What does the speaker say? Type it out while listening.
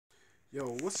Yo,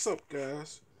 what's up,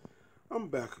 guys? I'm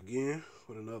back again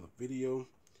with another video.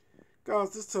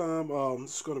 Guys, this time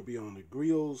this is gonna be on the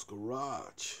Griot's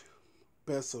Garage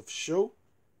Best of Show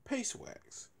Paste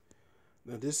Wax.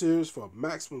 Now this here is for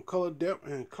maximum color depth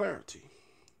and clarity.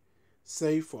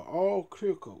 Safe for all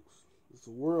clear coats. It's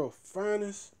the world's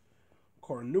finest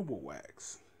carnauba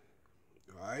wax.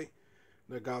 Alright.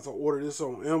 Now guys, I ordered this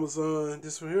on Amazon.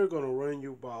 This one here gonna run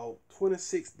you about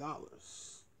 $26.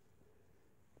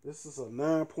 This is a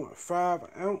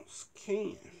 9.5 ounce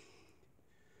can.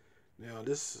 Now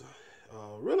this is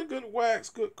really good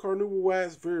wax, good carnauba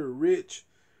wax, very rich.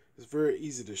 It's very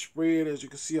easy to spread. As you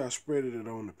can see, I spreaded it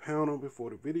on the panel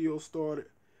before the video started.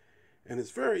 And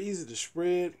it's very easy to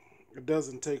spread. It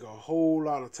doesn't take a whole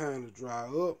lot of time to dry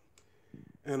up.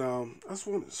 And I just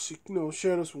want to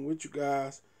share this one with you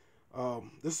guys.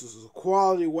 This is a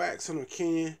quality wax in a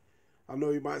can. I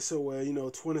know you might say, well,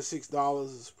 $26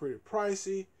 is pretty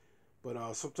pricey.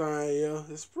 But sometimes, yeah,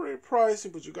 it's pretty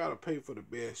pricey, but you got to pay for the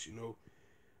best, If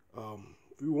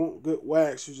you want good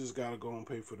wax, you just got to go and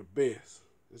pay for the best.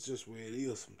 It's just where it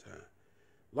is sometimes.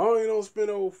 Long as you don't spend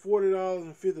over $40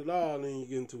 and $50, then you're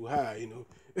getting too high,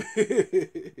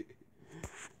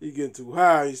 You're getting too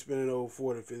high, you're spending over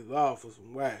 $40, $50 for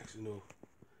some wax,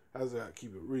 I just got to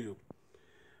keep it real.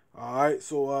 Alright,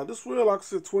 so this wheel, like I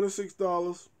said,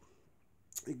 $26.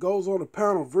 It goes on the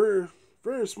panel very,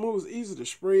 very smooth. It's easy to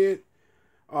spread.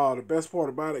 The best part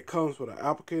about it comes with an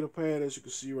applicator pad, as you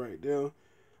can see right there.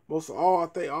 I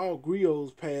think all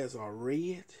Griot's pads are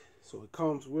red, so it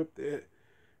comes with that.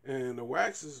 And the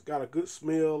wax has got a good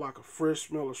smell, like a fresh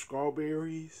smell of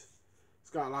strawberries.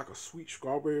 It's got like a sweet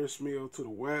strawberry smell to the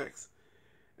wax.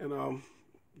 And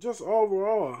just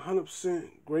overall, 100%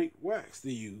 great wax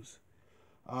to use.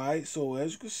 Alright, so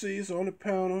as you can see, it's on the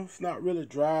panel. It's not really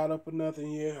dried up or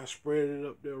nothing yet. I spread it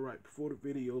up there right before the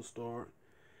video started.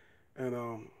 And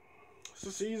it's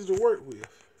just easy to work with,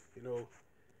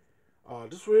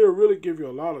 This will really give you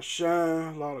a lot of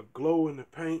shine, a lot of glow in the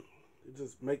paint. It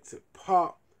just makes it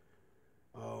pop.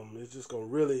 It's just going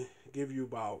to really give you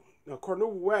about... Now,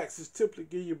 carnauba wax is typically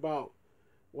give you about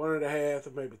 1.5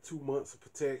 to maybe 2 months of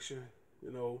protection,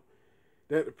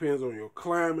 That depends on your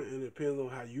climate and it depends on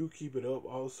how you keep it up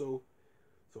also.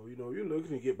 So, you're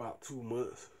looking to get about 2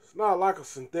 months. It's not like a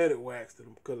synthetic wax that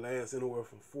could last anywhere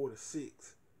from 4 to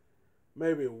 6.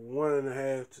 Maybe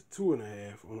 1.5 to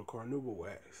 2.5 on a carnauba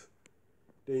wax.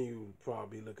 Then you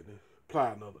probably be looking to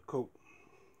apply another coat.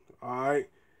 Alright.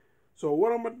 So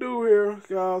what I'm going to do here,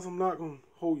 guys, I'm not going to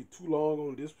hold you too long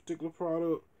on this particular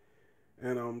product.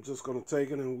 And I'm just going to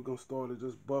take it and we're going to start to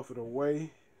just buff it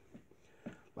away.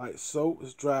 Like so.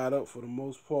 It's dried up for the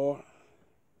most part.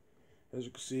 As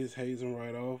you can see, it's hazing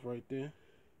right off right there.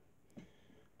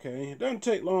 Okay, it doesn't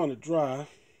take long to dry.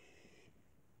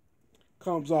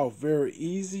 Comes off very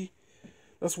easy.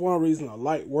 That's one reason I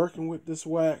like working with this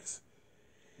wax.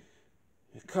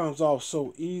 It comes off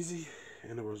so easy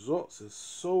and the results is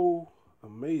so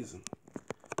amazing.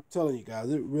 I'm telling you guys,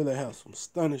 it really has some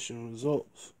astonishing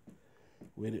results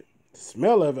with it. The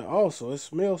smell of it also, it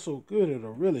smells so good it'll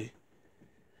really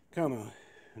kind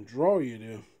of draw you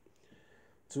there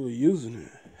to using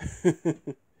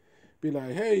it. Be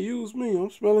like, hey, use me. I'm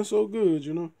smelling so good,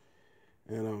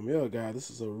 And yeah, guys, this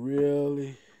is a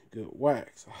really good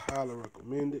wax. I highly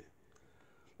recommend it.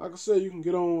 Like I said, you can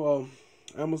get on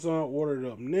Amazon, order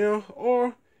it up now,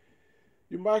 or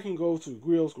you might can go to the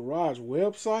Griot's Garage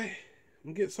website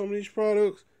and get some of these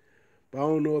products. But I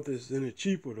don't know if it's any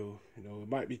cheaper though. It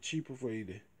might be cheaper for you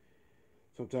to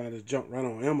sometimes just jump right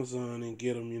on Amazon and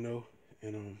get them,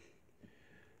 And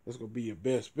that's gonna be your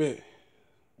best bet.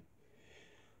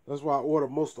 That's why I order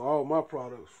most of all my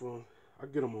products from. I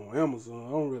get them on Amazon.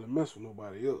 I don't really mess with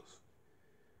nobody else.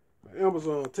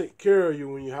 Amazon will take care of you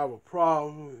when you have a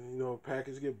problem.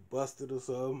 Package get busted or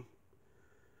something.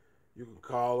 You can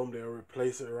call them. They'll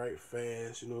replace it right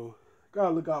fast.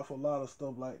 Gotta look out for a lot of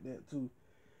stuff like that too.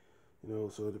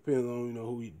 So it depends on,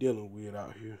 who you're dealing with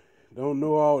out here. Don't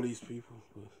know all these people,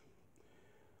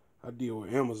 but I deal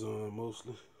with Amazon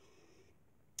mostly.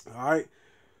 Alright.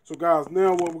 So guys,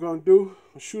 now what we're going to do,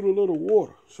 I'll shoot a little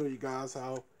water. Show you guys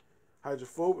how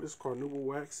hydrophobic this carnauba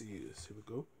wax is. Here we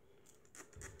go.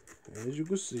 As you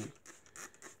can see,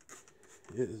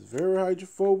 it is very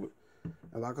hydrophobic.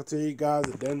 And like I tell you guys,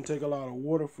 it doesn't take a lot of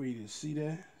water for you to see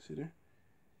that. See there?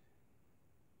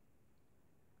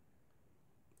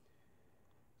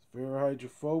 It's very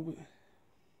hydrophobic.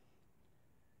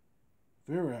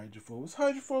 Very hydrophobic. It's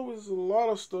hydrophobic is a lot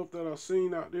of stuff that I've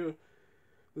seen out there.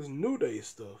 This New Day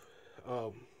stuff.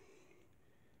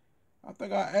 I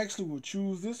think I actually would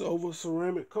choose this over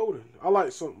ceramic coating. I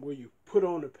like something where you put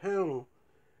on the panel,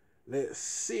 let it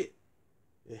sit,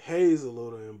 it haze a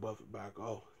little and buff it back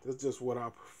off. That's just what I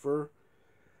prefer.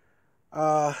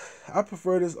 I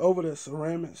prefer this over the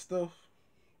ceramic stuff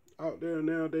out there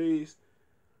nowadays.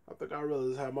 I think I'd rather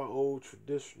just have my old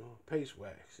traditional paste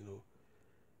wax, you know.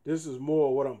 This is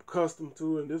more what I'm accustomed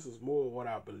to, and this is more what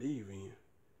I believe in.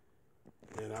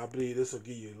 And I believe this will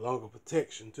give you longer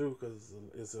protection too, because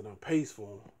it's in a paste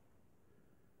form.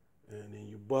 And then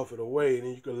you buff it away, and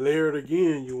then you can layer it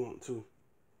again you want to.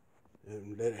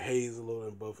 And let it haze a little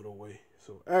and buff it away.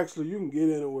 So actually you can get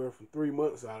anywhere from 3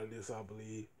 months out of this, I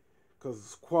believe, because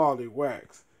it's quality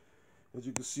wax. As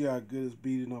you can see how good it's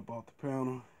beating up off the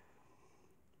panel.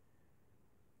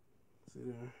 See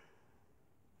there?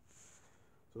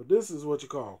 So this is what you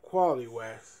call quality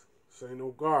wax. This ain't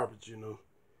no garbage, you know.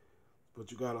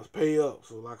 But you gotta pay up.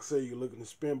 So like I say, you're looking to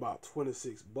spend about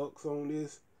 26 bucks on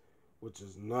this, which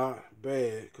is not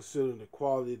bad considering the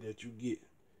quality that you get.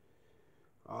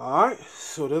 Alright,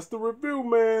 so that's the review,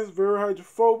 man. It's very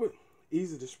hydrophobic,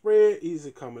 easy to spread,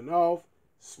 easy coming off,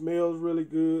 smells really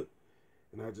good,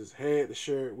 and I just had to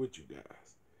share it with you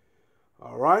guys.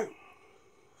 Alright,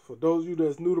 for those of you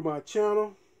that's new to my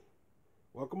channel,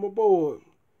 welcome aboard.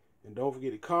 And don't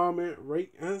forget to comment,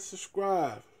 rate, and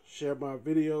subscribe. Share my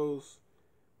videos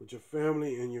with your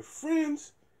family and your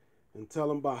friends, and tell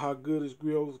them about how good this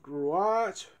Griot's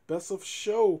Garage Best of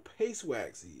Show Paste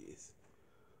Wax is.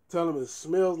 Tell them it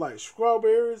smells like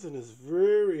strawberries and it's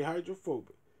very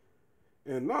hydrophobic.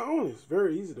 And not only, it's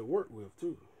very easy to work with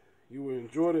too. You will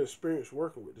enjoy the experience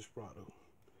working with this product.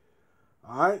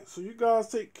 Alright, so you guys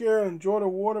take care. Enjoy the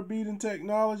water beading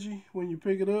technology when you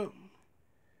pick it up.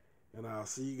 And I'll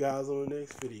see you guys on the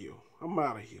next video. I'm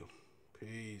out of here.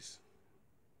 Peace.